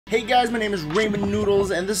Hey guys, my name is Raymond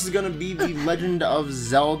Noodles, and this is going to be the Legend of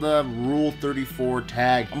Zelda Rule 34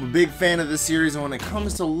 tag. I'm a big fan of this series, and when it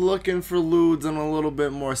comes to looking for lewds and a little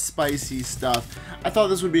bit more spicy stuff, I thought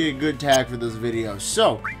this would be a good tag for this video.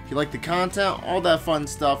 So, if you like the content, all that fun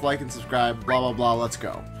stuff, like and subscribe, blah blah blah, let's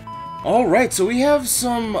go. Alright, so we have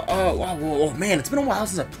some, oh man, it's been a while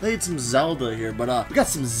since I played some Zelda here, but we got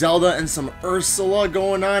some Zelda and some Ursula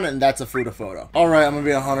going on, and that's a photo. Alright, I'm gonna be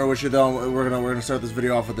a hunter with you though. We're gonna start this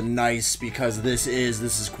video off with a nice, because this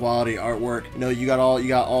is quality artwork. You know, you got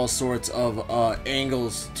all sorts of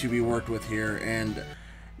angles to be worked with here, and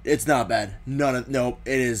it's not bad. Nope,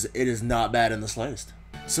 it is not bad in the slightest.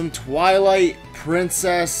 Some Twilight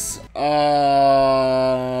Princess, okay,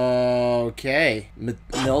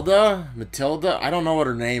 Matilda, I don't know what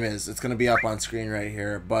her name is. It's gonna be up on screen right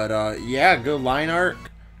here, but yeah, good line art.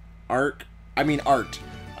 I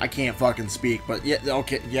can't fucking speak, but yeah,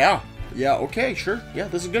 okay, yeah, okay, sure, yeah,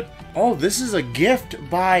 this is good. Oh, this is a gift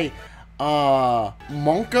by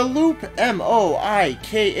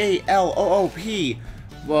𝐂𝐀𝐏𝐓𝐈𝐀𝐍, MONKALOOP.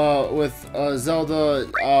 With Zelda,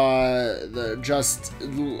 just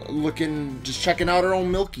checking out her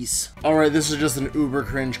own milkies. Alright, this is just an uber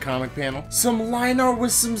cringe comic panel. Some line art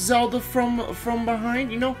with some Zelda from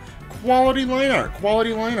behind, you know? Quality line art.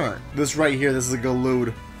 This right here, this is a good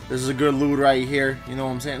lewd. This is a good lewd right here, you know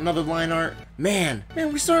what I'm saying? Another line art. Man,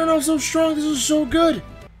 we're starting off so strong. This is so good.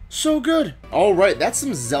 So good. Alright, that's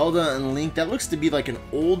some Zelda and Link. That looks to be like an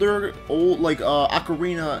old, like,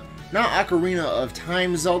 Ocarina. Not Ocarina of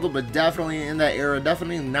Time Zelda, but definitely in that era.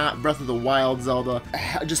 Definitely not Breath of the Wild Zelda.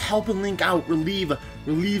 Just helping Link out, relieve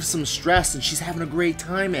some stress, and she's having a great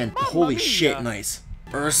time, and holy shit, nice.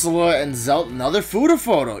 Ursula and Zelda, another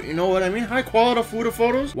photo. You know what I mean? High quality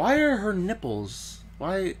photos. Why are her nipples?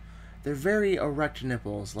 Why? They're very erect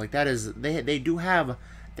nipples. Like that is, they do have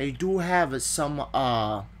some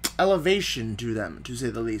elevation to them, to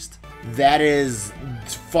say the least. That is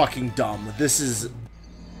fucking dumb. This is.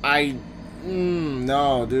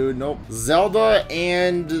 No, dude, nope. Zelda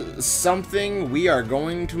and something, we are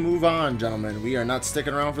going to move on, gentlemen. We are not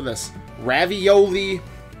sticking around for this. Ravioli.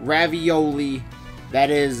 That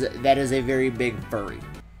is a very big furry.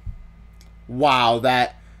 Wow,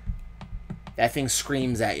 that thing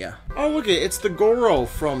screams at you. Oh, look it, it's the Goro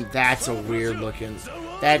from, that's a weird looking,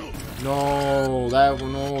 that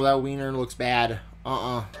wiener looks bad.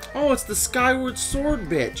 Oh, it's the Skyward Sword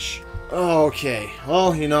bitch. Okay,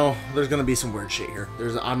 well, you know, there's gonna be some weird shit here.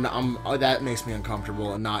 That makes me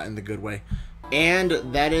uncomfortable, and not in the good way. And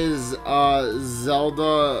that is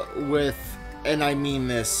Zelda with, and I mean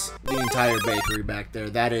this, the entire bakery back there.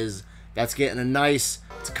 That's getting a nice.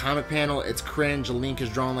 It's a comic panel. It's cringe. Link is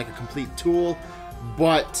drawn like a complete tool,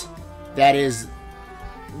 but that is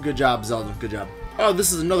good job, Zelda. Good job. Oh,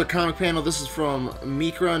 this is another comic panel. This is from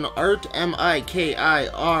Mikron Art, MIKIRON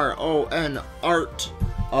Art.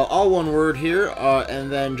 All one word here, and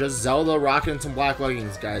then just Zelda rocking some black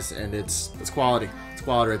leggings, guys, and it's quality. It's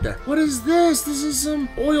quality right there. What is this? This is some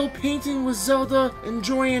oil painting with Zelda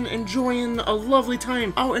enjoying a lovely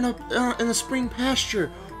time out in a spring pasture,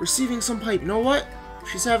 receiving some pipe. You know what?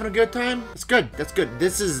 She's having a good time. It's good. That's good.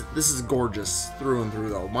 This is gorgeous through and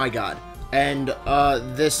through, though. My God. And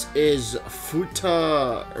this is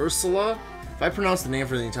Ursula. If I pronounce the name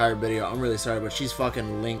for the entire video, I'm really sorry, but she's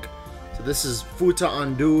fucking Link. So this is Futa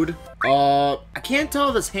on Dude. I can't tell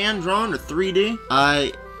if it's hand-drawn or 3D.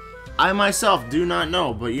 I myself do not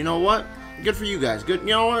know, but you know what? Good for you guys. Good. You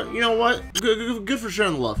know what? Good for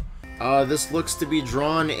sharing the love. This looks to be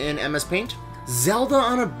drawn in MS Paint. Zelda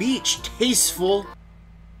on a beach, tasteful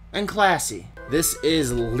and classy. This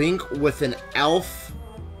is Link with an elf.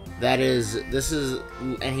 This is,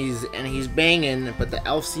 and he's banging, but the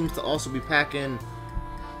elf seems to also be packing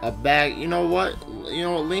a bag. You know what?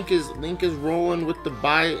 Link is rolling with the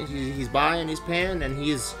buy. He's buying, he's paying, and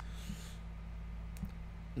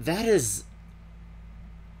that is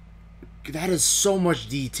so much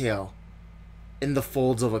detail in the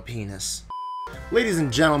folds of a penis. Ladies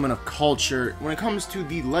and gentlemen of culture, when it comes to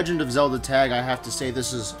the Legend of Zelda tag, I have to say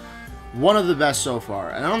this is one of the best so far.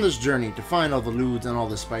 And on this journey to find all the lewds and all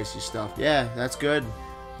the spicy stuff, yeah, that's good.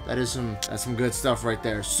 That's some good stuff right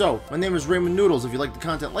there. So, my name is Raymond Noodles. If you like the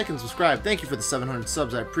content, like and subscribe. Thank you for the 700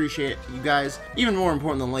 subs. I appreciate you guys. Even more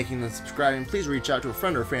important than liking and subscribing, please reach out to a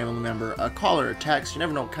friend or a family member, a call or a text. You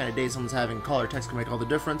never know what kind of day someone's having. Call or text can make all the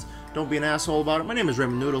difference. Don't be an asshole about it. My name is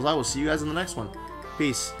Raymond Noodles. I will see you guys in the next one.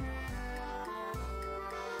 Peace.